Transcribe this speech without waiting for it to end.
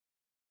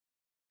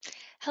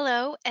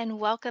Hello, and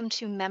welcome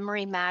to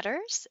Memory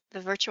Matters, the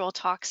virtual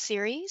talk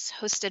series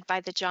hosted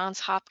by the Johns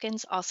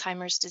Hopkins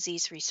Alzheimer's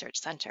Disease Research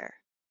Center.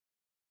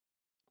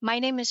 My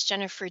name is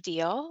Jennifer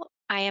Deal.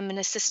 I am an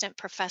assistant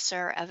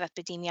professor of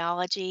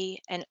epidemiology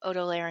and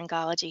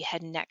otolaryngology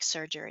head and neck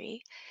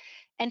surgery.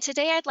 And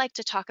today I'd like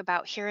to talk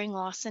about hearing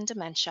loss and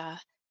dementia.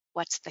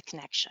 What's the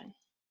connection?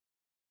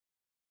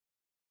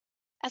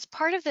 As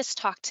part of this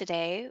talk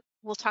today,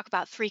 we'll talk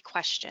about three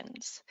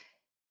questions.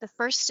 The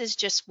first is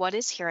just what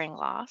is hearing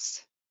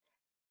loss?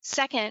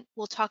 Second,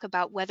 we'll talk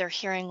about whether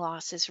hearing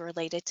loss is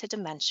related to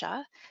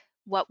dementia,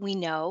 what we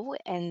know,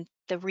 and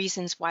the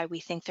reasons why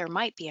we think there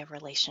might be a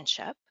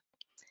relationship.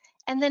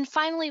 And then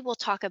finally, we'll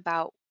talk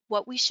about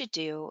what we should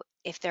do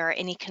if there are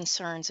any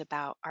concerns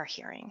about our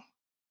hearing.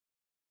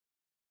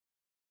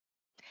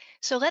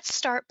 So let's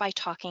start by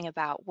talking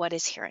about what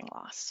is hearing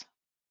loss.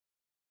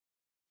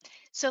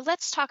 So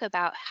let's talk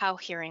about how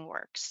hearing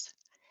works.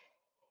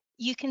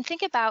 You can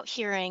think about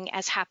hearing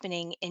as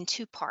happening in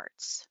two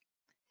parts.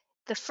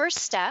 The first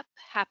step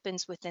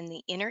happens within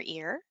the inner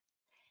ear,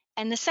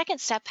 and the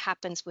second step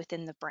happens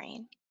within the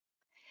brain.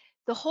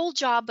 The whole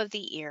job of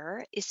the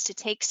ear is to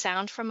take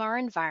sound from our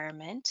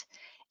environment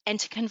and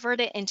to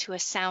convert it into a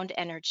sound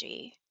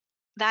energy.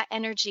 That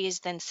energy is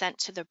then sent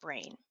to the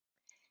brain.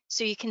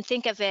 So you can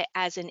think of it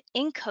as an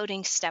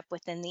encoding step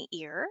within the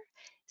ear.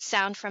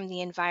 Sound from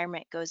the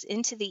environment goes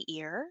into the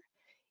ear.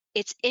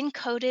 It's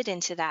encoded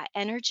into that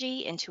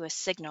energy, into a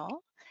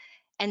signal,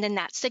 and then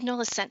that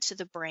signal is sent to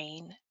the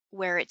brain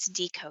where it's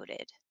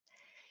decoded.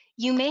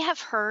 You may have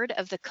heard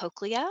of the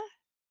cochlea.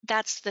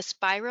 That's the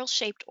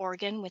spiral-shaped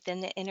organ within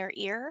the inner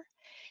ear.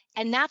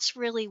 And that's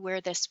really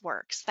where this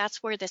works.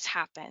 That's where this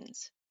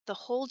happens. The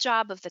whole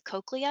job of the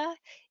cochlea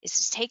is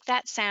to take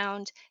that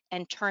sound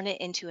and turn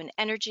it into an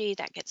energy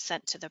that gets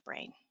sent to the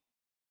brain.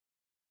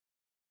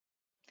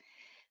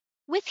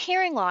 With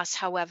hearing loss,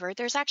 however,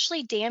 there's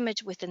actually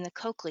damage within the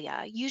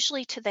cochlea,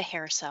 usually to the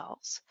hair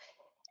cells.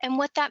 And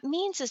what that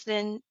means is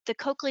then the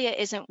cochlea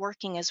isn't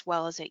working as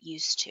well as it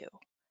used to.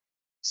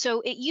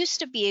 So it used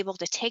to be able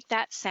to take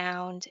that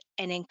sound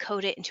and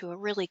encode it into a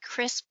really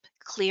crisp,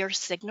 clear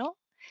signal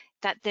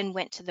that then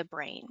went to the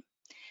brain.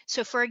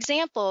 So for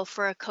example,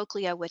 for a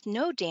cochlea with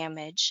no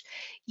damage,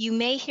 you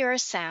may hear a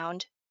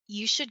sound,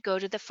 "You should go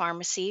to the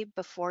pharmacy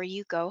before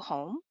you go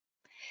home."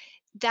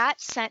 That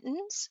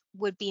sentence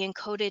would be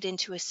encoded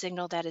into a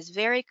signal that is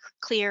very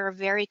clear,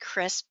 very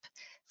crisp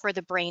for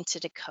the brain to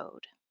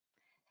decode.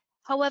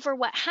 However,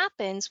 what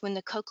happens when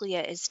the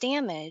cochlea is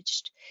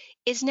damaged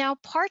is now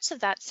parts of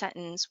that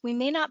sentence we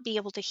may not be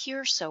able to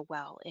hear so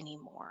well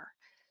anymore.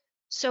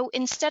 So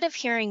instead of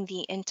hearing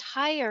the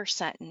entire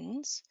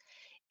sentence,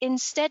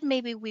 instead,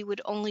 maybe we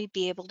would only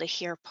be able to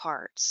hear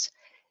parts,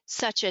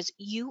 such as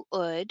 "you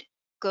would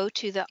go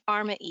to the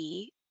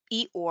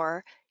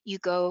or you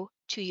go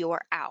to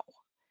your ow."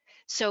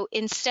 So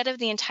instead of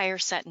the entire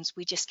sentence,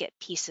 we just get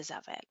pieces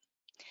of it.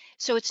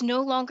 So it's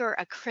no longer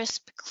a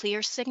crisp,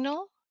 clear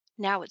signal.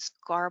 Now it's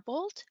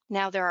garbled.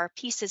 Now there are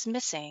pieces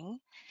missing.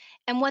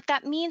 And what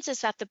that means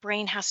is that the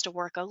brain has to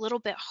work a little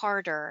bit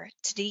harder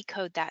to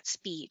decode that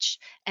speech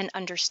and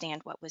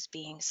understand what was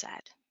being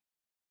said.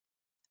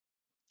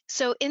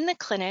 So in the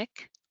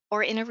clinic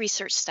or in a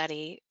research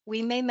study,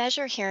 we may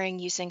measure hearing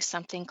using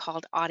something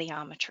called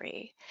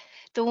audiometry.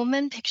 The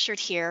woman pictured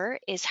here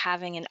is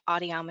having an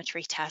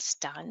audiometry test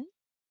done.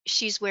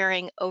 She's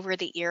wearing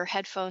over-the-ear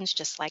headphones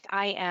just like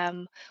I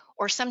am,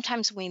 or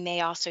sometimes we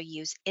may also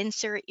use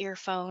insert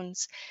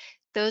earphones.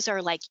 Those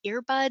are like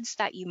earbuds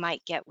that you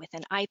might get with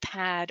an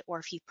iPad or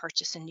if you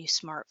purchase a new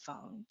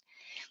smartphone.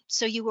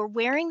 So you're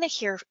wearing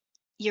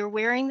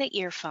the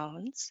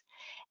earphones,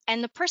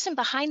 and the person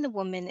behind the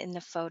woman in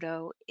the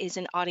photo is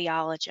an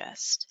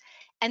audiologist.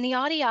 And the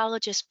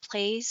audiologist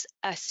plays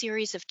a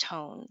series of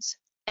tones.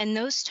 And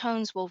those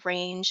tones will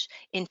range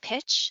in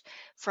pitch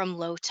from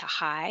low to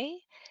high.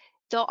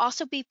 They'll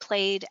also be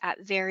played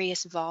at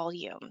various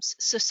volumes.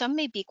 So some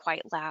may be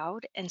quite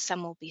loud and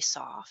some will be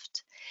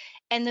soft.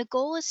 And the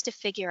goal is to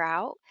figure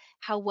out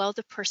how well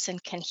the person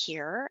can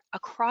hear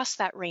across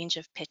that range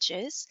of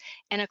pitches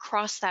and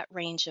across that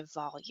range of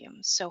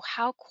volumes. So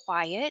how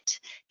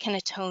quiet can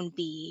a tone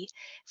be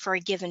for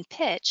a given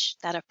pitch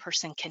that a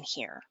person can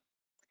hear?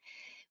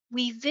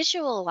 We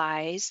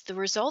visualize the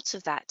results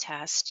of that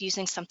test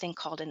using something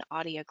called an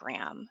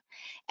audiogram.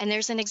 And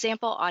there's an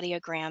example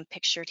audiogram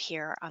pictured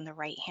here on the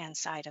right-hand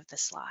side of the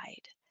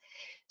slide.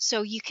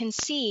 So you can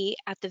see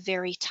at the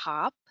very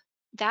top,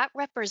 that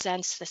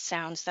represents the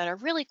sounds that are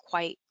really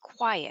quite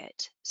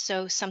quiet.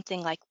 So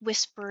something like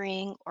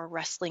whispering or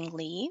rustling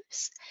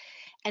leaves.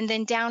 And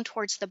then down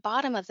towards the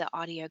bottom of the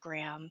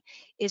audiogram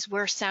is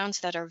where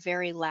sounds that are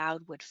very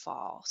loud would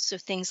fall. So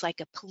things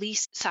like a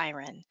police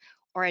siren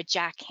or a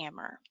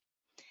jackhammer.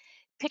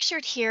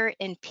 Pictured here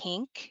in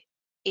pink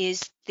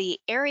is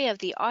the area of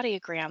the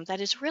audiogram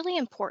that is really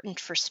important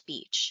for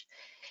speech.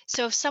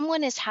 So if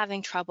someone is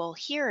having trouble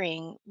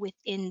hearing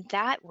within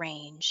that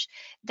range,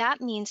 that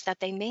means that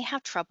they may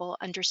have trouble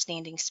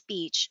understanding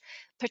speech,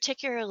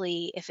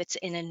 particularly if it's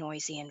in a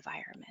noisy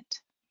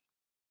environment.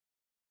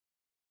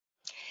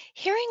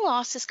 Hearing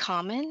loss is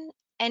common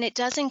and it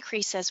does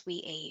increase as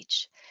we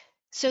age.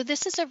 So,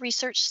 this is a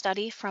research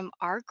study from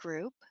our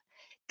group.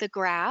 The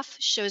graph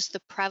shows the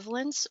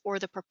prevalence or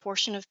the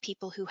proportion of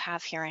people who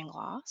have hearing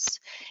loss,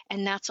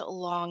 and that's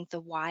along the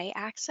y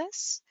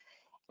axis.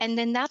 And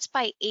then that's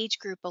by age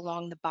group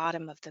along the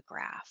bottom of the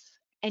graph.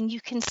 And you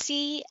can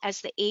see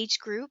as the age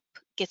group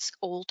gets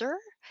older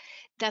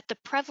that the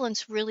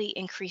prevalence really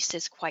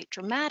increases quite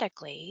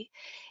dramatically.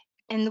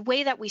 And the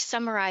way that we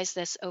summarize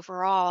this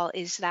overall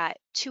is that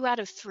 2 out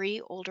of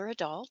 3 older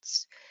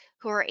adults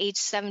who are age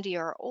 70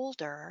 or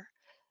older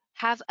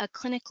have a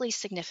clinically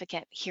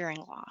significant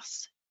hearing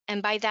loss.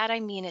 And by that, I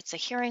mean it's a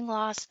hearing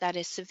loss that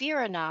is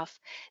severe enough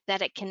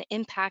that it can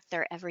impact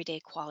their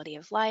everyday quality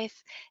of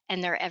life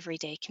and their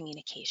everyday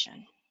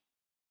communication.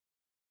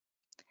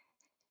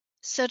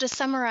 So, to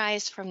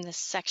summarize from this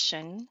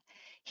section,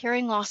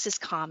 hearing loss is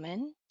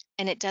common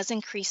and it does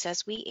increase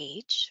as we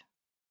age.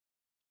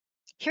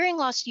 Hearing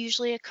loss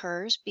usually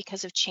occurs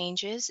because of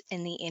changes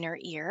in the inner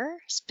ear,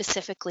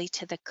 specifically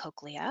to the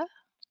cochlea.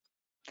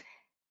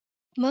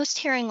 Most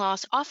hearing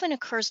loss often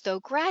occurs,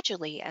 though,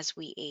 gradually as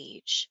we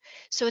age.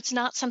 So it's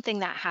not something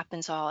that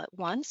happens all at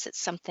once. It's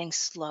something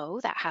slow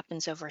that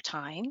happens over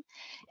time.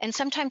 And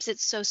sometimes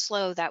it's so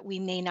slow that we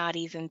may not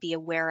even be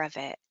aware of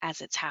it as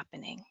it's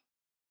happening.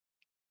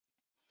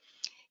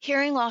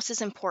 Hearing loss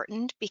is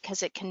important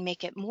because it can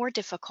make it more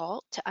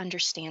difficult to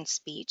understand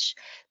speech,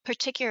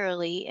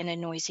 particularly in a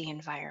noisy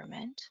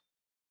environment.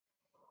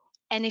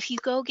 And if you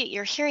go get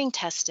your hearing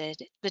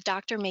tested, the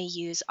doctor may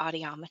use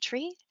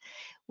audiometry,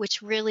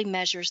 which really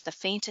measures the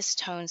faintest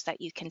tones that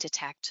you can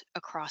detect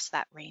across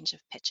that range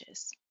of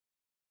pitches.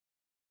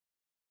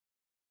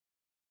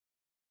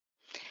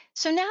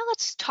 So now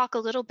let's talk a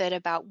little bit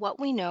about what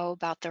we know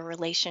about the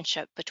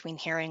relationship between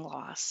hearing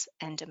loss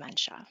and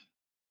dementia.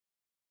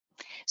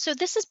 So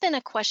this has been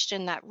a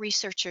question that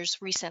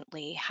researchers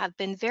recently have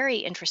been very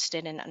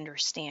interested in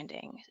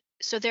understanding.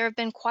 So there have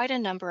been quite a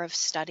number of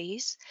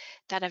studies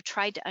that have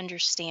tried to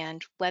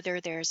understand whether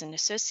there's an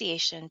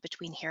association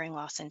between hearing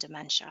loss and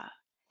dementia.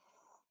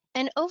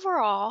 And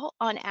overall,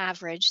 on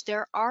average,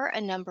 there are a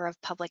number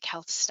of public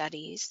health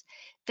studies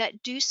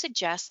that do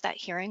suggest that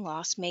hearing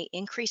loss may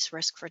increase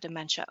risk for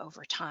dementia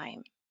over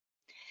time.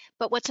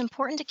 But what's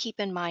important to keep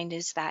in mind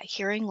is that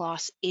hearing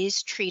loss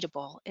is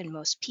treatable in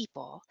most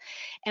people,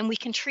 and we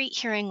can treat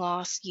hearing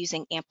loss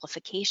using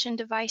amplification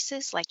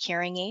devices like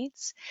hearing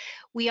aids.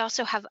 We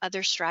also have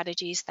other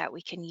strategies that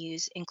we can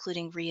use,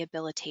 including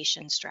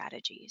rehabilitation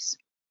strategies.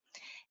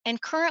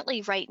 And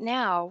currently, right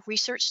now,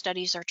 research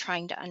studies are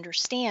trying to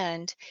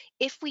understand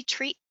if we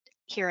treat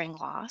hearing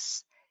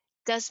loss,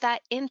 does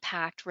that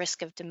impact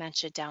risk of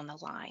dementia down the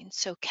line?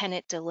 So, can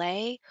it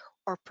delay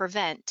or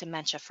prevent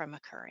dementia from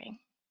occurring?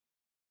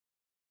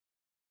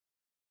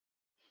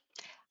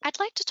 I'd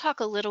like to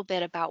talk a little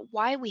bit about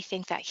why we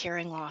think that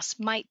hearing loss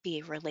might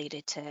be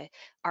related to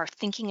our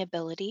thinking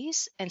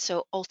abilities and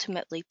so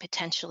ultimately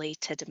potentially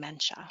to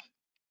dementia.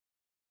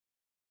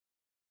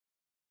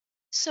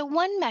 So,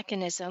 one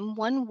mechanism,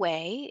 one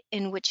way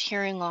in which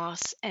hearing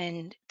loss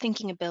and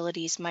thinking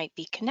abilities might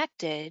be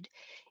connected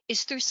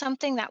is through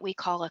something that we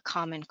call a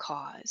common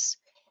cause.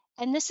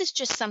 And this is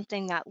just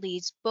something that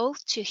leads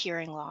both to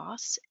hearing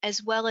loss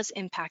as well as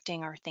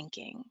impacting our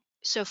thinking.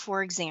 So,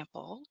 for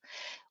example,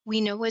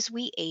 we know as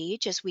we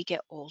age, as we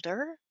get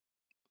older,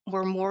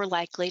 we're more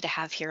likely to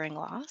have hearing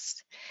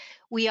loss.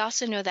 We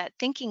also know that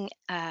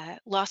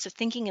loss of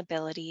thinking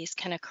abilities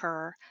can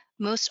occur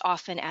most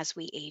often as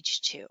we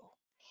age too.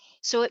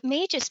 So it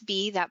may just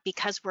be that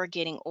because we're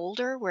getting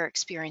older, we're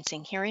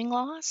experiencing hearing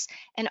loss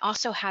and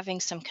also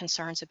having some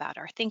concerns about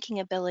our thinking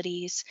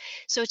abilities.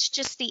 So it's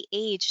just the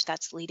age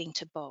that's leading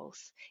to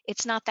both.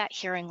 It's not that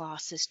hearing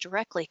loss is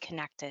directly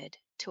connected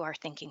to our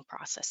thinking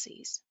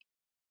processes.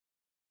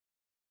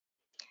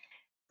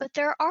 But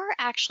there are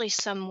actually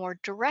some more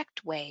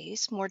direct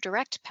ways, more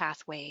direct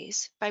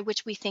pathways by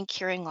which we think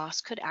hearing loss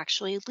could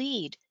actually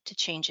lead to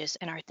changes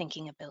in our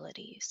thinking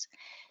abilities.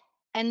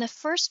 And the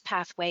first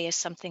pathway is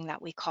something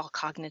that we call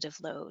cognitive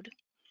load.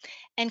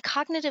 And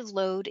cognitive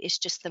load is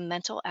just the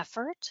mental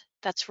effort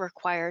that's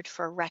required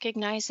for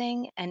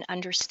recognizing and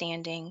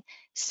understanding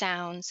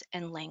sounds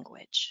and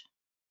language.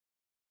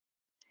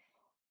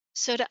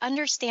 So, to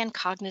understand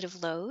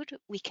cognitive load,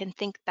 we can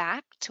think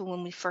back to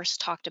when we first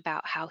talked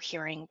about how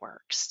hearing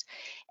works.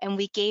 And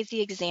we gave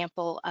the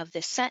example of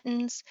this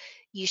sentence: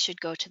 you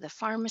should go to the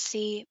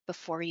pharmacy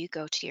before you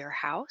go to your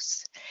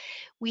house.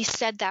 We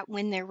said that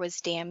when there was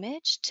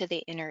damage to the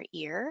inner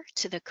ear,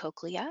 to the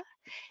cochlea,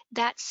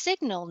 that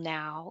signal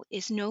now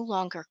is no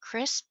longer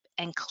crisp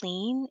and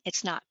clean.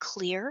 It's not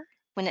clear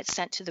when it's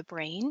sent to the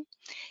brain.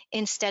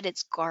 Instead,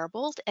 it's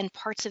garbled and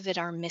parts of it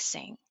are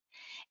missing.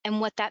 And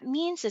what that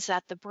means is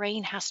that the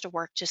brain has to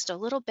work just a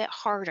little bit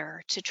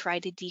harder to try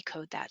to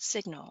decode that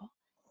signal.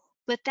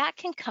 But that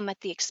can come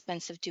at the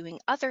expense of doing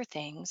other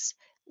things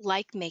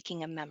like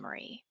making a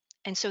memory.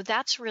 And so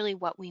that's really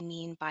what we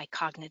mean by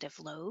cognitive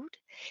load.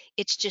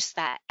 It's just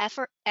that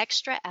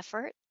extra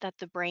effort that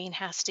the brain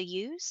has to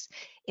use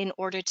in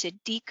order to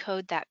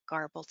decode that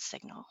garbled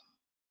signal.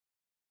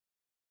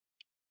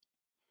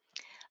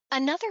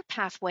 Another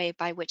pathway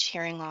by which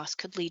hearing loss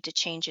could lead to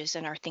changes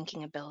in our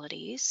thinking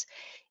abilities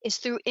is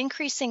through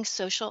increasing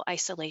social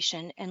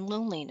isolation and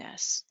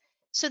loneliness.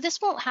 So,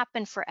 this won't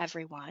happen for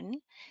everyone,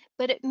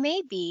 but it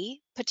may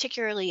be,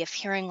 particularly if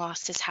hearing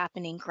loss is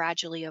happening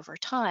gradually over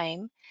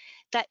time,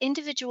 that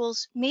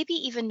individuals, maybe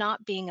even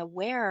not being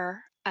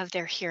aware of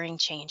their hearing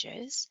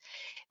changes,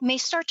 may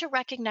start to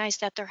recognize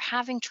that they're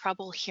having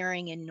trouble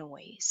hearing in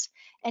noise.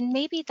 And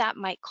maybe that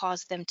might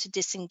cause them to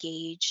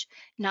disengage,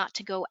 not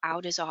to go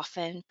out as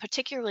often,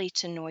 particularly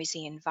to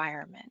noisy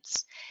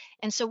environments.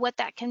 And so, what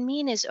that can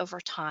mean is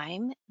over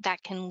time,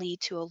 that can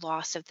lead to a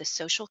loss of the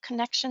social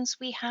connections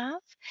we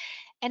have.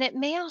 And it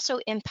may also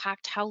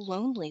impact how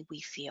lonely we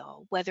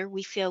feel, whether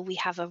we feel we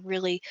have a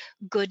really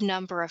good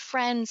number of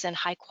friends and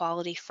high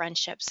quality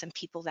friendships and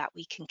people that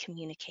we can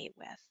communicate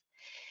with.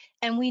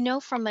 And we know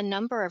from a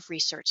number of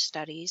research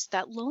studies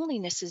that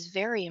loneliness is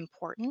very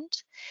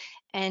important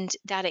and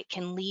that it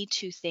can lead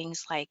to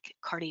things like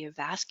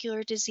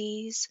cardiovascular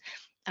disease.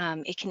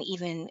 It can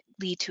even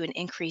lead to an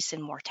increase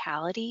in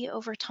mortality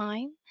over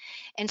time.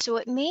 And so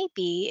it may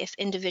be if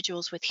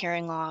individuals with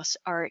hearing loss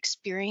are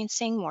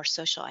experiencing more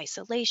social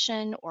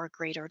isolation or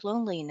greater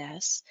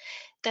loneliness,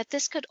 that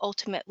this could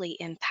ultimately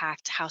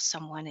impact how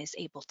someone is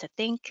able to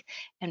think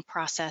and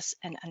process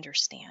and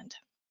understand.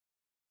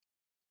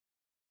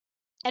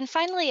 And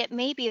finally, it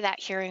may be that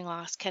hearing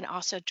loss can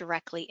also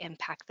directly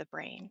impact the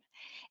brain.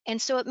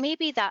 And so it may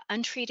be that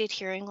untreated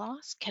hearing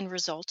loss can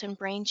result in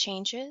brain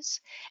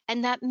changes,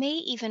 and that may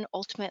even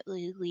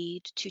ultimately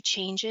lead to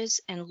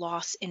changes and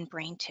loss in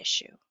brain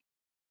tissue.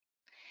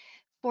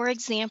 For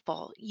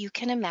example, you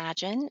can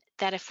imagine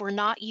that if we're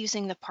not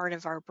using the part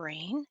of our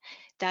brain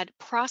that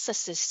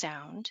processes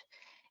sound,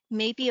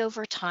 maybe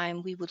over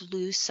time we would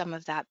lose some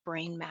of that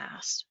brain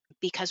mass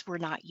because we're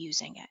not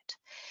using it.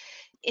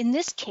 In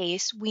this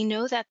case, we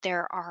know that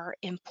there are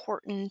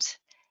important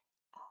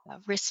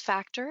risk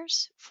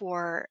factors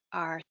for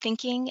our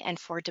thinking and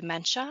for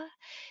dementia.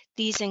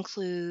 These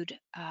include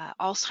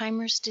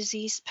Alzheimer's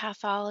disease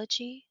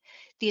pathology.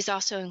 These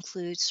also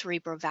include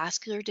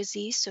cerebrovascular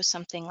disease, so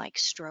something like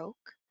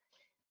stroke.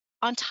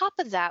 On top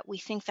of that, we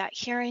think that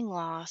hearing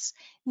loss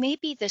may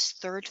be this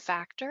third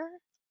factor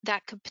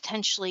that could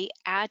potentially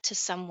add to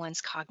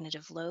someone's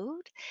cognitive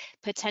load,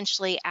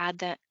 potentially add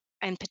that,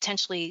 and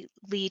potentially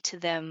lead to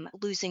them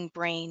losing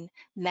brain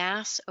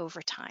mass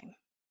over time.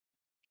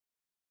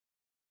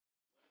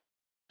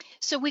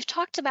 So we've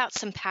talked about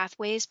some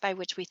pathways by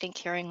which we think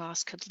hearing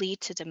loss could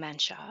lead to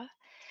dementia.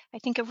 I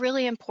think a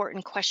really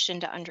important question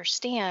to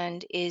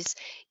understand is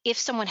if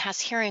someone has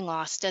hearing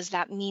loss, does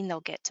that mean they'll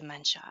get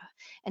dementia?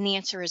 And the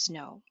answer is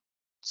no.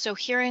 So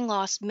hearing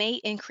loss may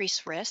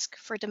increase risk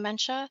for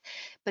dementia,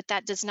 but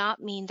that does not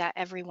mean that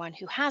everyone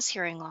who has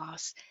hearing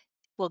loss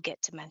will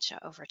get dementia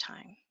over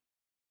time.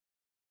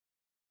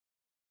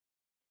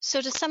 So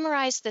to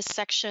summarize this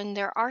section,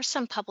 there are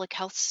some public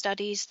health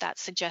studies that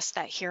suggest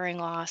that hearing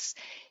loss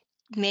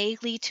may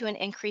lead to an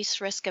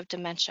increased risk of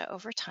dementia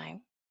over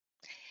time,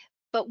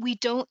 but we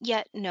don't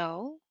yet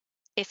know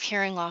if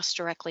hearing loss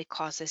directly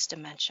causes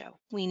dementia.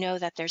 We know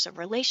that there's a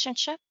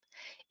relationship.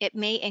 It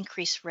may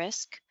increase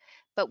risk,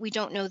 but we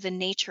don't know the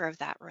nature of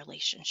that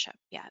relationship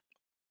yet.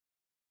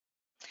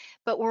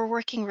 But we're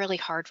working really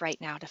hard right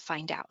now to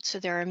find out. So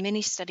there are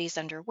many studies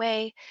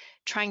underway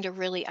trying to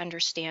really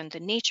understand the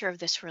nature of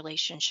this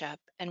relationship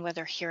and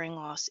whether hearing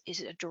loss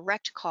is a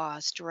direct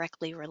cause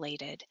directly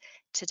related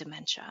to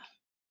dementia.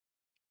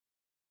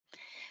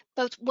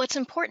 But what's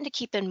important to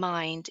keep in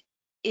mind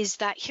is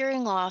that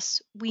hearing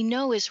loss we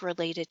know is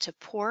related to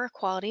poor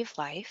quality of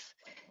life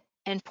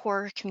and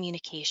poor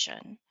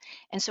communication.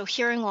 And so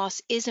hearing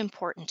loss is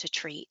important to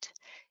treat,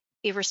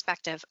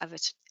 irrespective of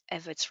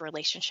its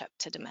relationship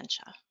to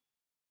dementia.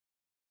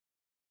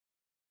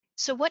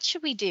 So what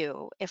should we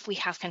do if we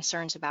have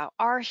concerns about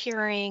our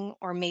hearing,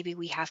 or maybe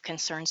we have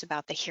concerns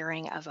about the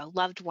hearing of a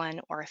loved one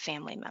or a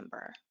family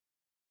member?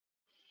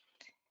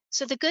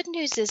 So the good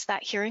news is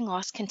that hearing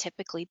loss can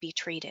typically be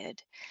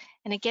treated.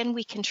 And again,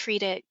 we can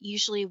treat it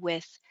usually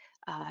with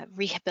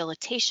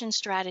rehabilitation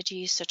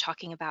strategies, so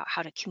talking about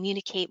how to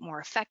communicate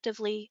more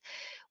effectively.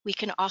 We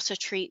can also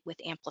treat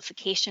with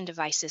amplification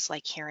devices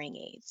like hearing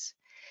aids.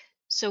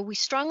 So we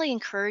strongly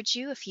encourage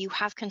you, if you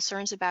have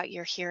concerns about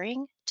your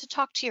hearing, to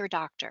talk to your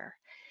doctor.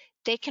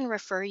 They can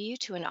refer you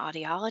to an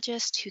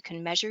audiologist who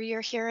can measure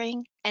your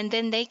hearing, and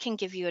then they can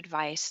give you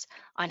advice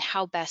on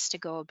how best to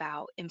go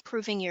about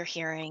improving your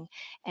hearing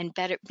and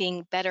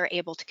being better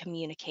able to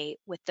communicate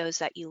with those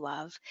that you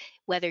love,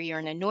 whether you're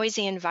in a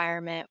noisy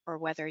environment or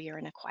whether you're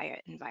in a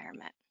quiet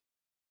environment.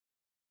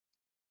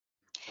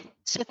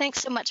 So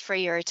thanks so much for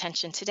your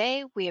attention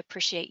today. We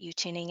appreciate you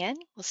tuning in.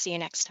 We'll see you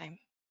next time.